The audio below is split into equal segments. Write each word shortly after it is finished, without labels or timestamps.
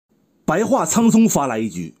白话苍松发来一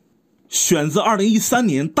局，选自2013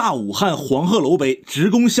年大武汉黄鹤楼杯职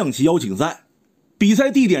工象棋邀请赛，比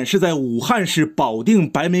赛地点是在武汉市保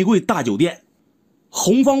定白玫瑰大酒店。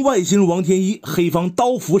红方外星王天一，黑方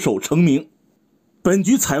刀斧手程鸣。本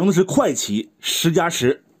局采用的是快棋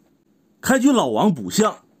10+10，开局老王补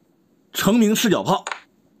象，程鸣视角炮，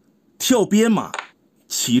跳边马，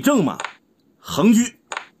起正马，横车，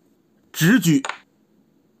直车。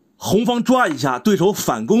红方抓一下，对手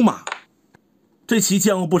反攻马。这棋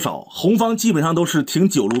见过不少，红方基本上都是挺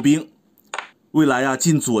9路兵，未来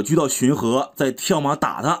进左车到巡河，再跳马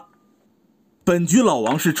打他。本局老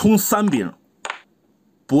王是冲3兵，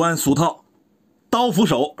不按俗套，刀斧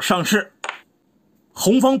手上士。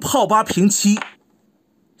红方炮8平7，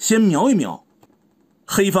先瞄一瞄，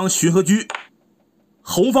黑方巡河车，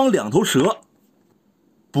红方2头蛇，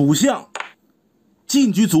补象，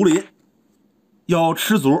进车卒临，要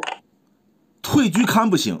吃卒，退车看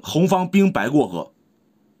不行，红方兵白过河，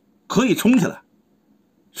可以冲起来。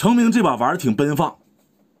程鸣这把玩的挺奔放，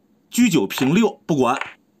车9平6不管，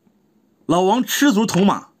老王吃卒捅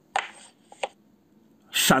马，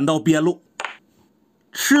闪到边路，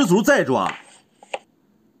吃卒再抓，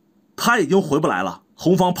他已经回不来了。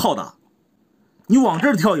红方炮打，你往这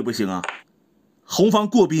儿跳也不行啊。红方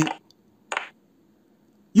过兵，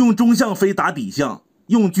用中象飞打底象，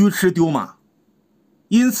用车吃丢马，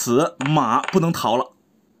因此马不能逃了。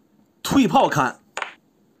退炮看，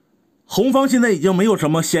红方现在已经没有什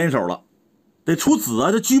么先手了，得出子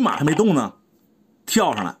啊，这车马还没动呢，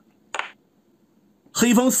跳上来。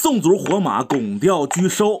黑方送卒活马，拱吊车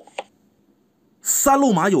收，3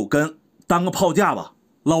路马有根，当个炮架吧。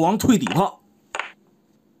老王退底炮，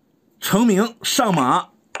程鸣上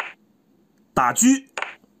马打车，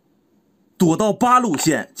躲到8路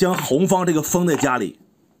线，将红方这个封在家里。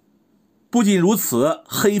不仅如此，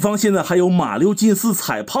黑方现在还有马6进4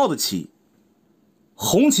踩炮的棋，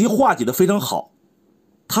红棋化解的非常好，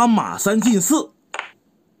他马3进4，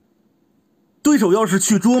对手要是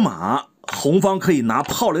去捉马，红方可以拿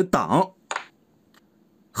炮来挡。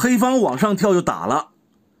黑方往上跳就打了，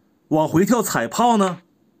往回跳踩炮呢，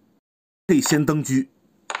可以先登车。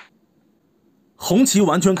红棋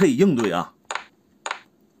完全可以应对啊。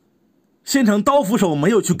现场刀斧手没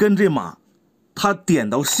有去跟这马，他点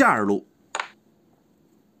到下2路，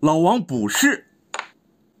老王补士，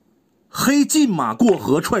黑进马过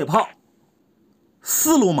河踹炮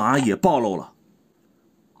，4路马也暴露了，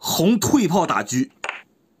红退炮打车，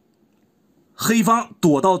黑方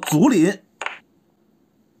躲到卒临，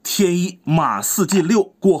天一马4进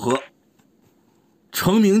6过河，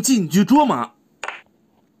程鸣进车捉马，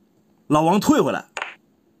老王退回来，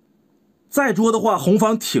再捉的话红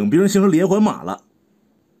方挺兵形成连环马了。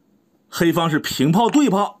黑方是平炮对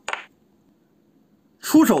炮，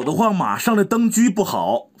出手的话马上来登车不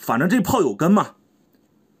好，反正这炮有根嘛。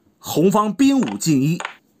红方兵5进1，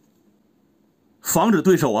防止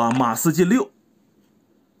对手马4进6。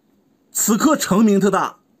此刻程鸣特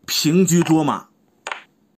大，平车捉马，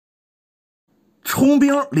冲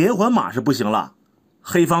兵连环马是不行了，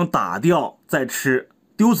黑方打掉再吃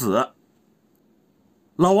丢子，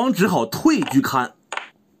老王只好退车看，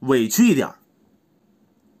委屈一点。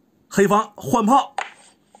黑方换炮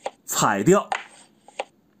踩掉，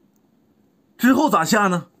之后咋下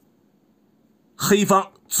呢？黑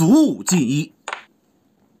方卒5进1，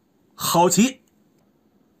好棋，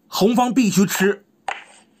红方必须吃，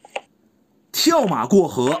跳马过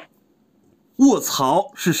河，卧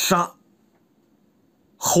槽是杀。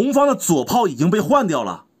红方的左炮已经被换掉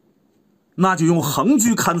了，那就用横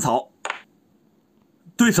车看槽，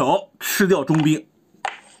对手吃掉中兵。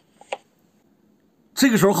这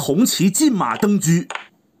个时候红棋进马登车，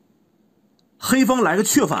黑方来个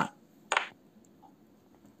雀反，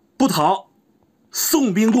不逃，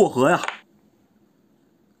送兵过河呀。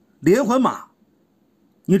连环马，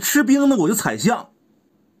你吃兵呢我就踩象，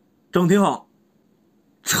整挺好。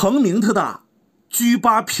程鸣特大，车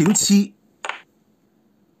8平7，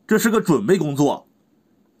这是个准备工作，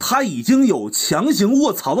他已经有强行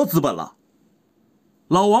卧槽的资本了。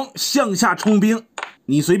老王向下冲兵，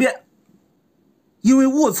你随便，因为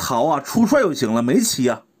卧槽出帅就行了，没棋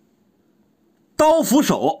啊。刀斧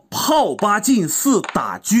手炮8进4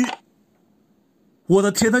打车，我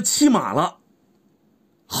的天，他弃马了，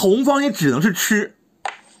红方也只能是吃。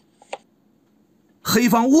黑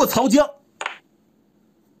方卧槽将，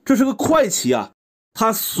这是个快棋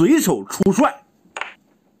他随手出帅，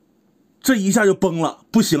这一下就崩了，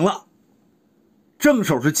不行了。正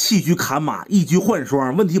手是弃车砍马，一车换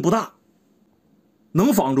双，问题不大，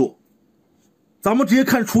能防住。咱们直接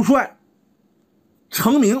看出帅，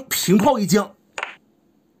程鸣平炮一将，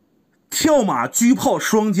跳马车炮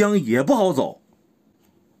双将也不好走，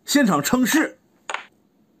现场称是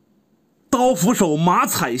刀斧手马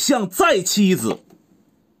踩象再弃一子，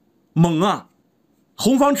猛啊！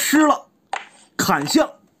红方吃了，砍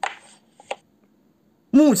象。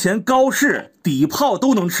目前高士底炮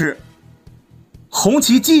都能吃，红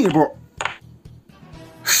旗进一步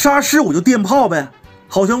杀士我就垫炮呗，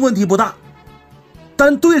好像问题不大。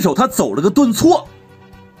但对手他走了个顿挫，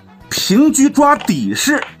平车抓底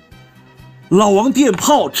士，老王垫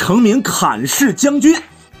炮成名砍士将军，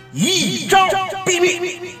一招毙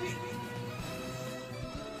命。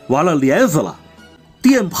完了，连死了，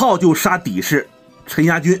垫炮就杀底士，陈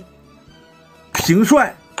家军平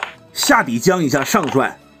帅下底将一下上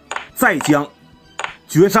帅，再将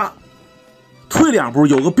绝杀，退两步。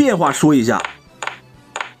有个变化说一下，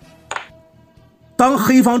当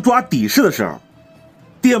黑方抓底士的时候，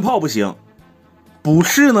垫炮不行，补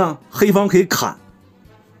士呢黑方可以砍，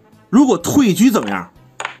如果退车怎么样？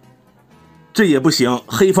这也不行，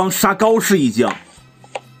黑方杀高士一将，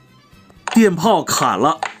垫炮砍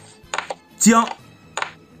了将，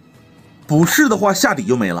补士的话下底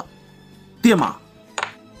就没了，垫马，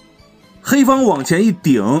黑方往前一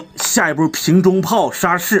顶，下一步平中炮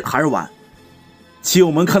杀士还是完。棋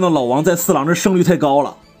友们看到老王在四郎这胜率太高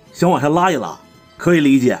了，想往下拉一拉，可以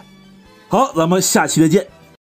理解。好，咱们下期再见。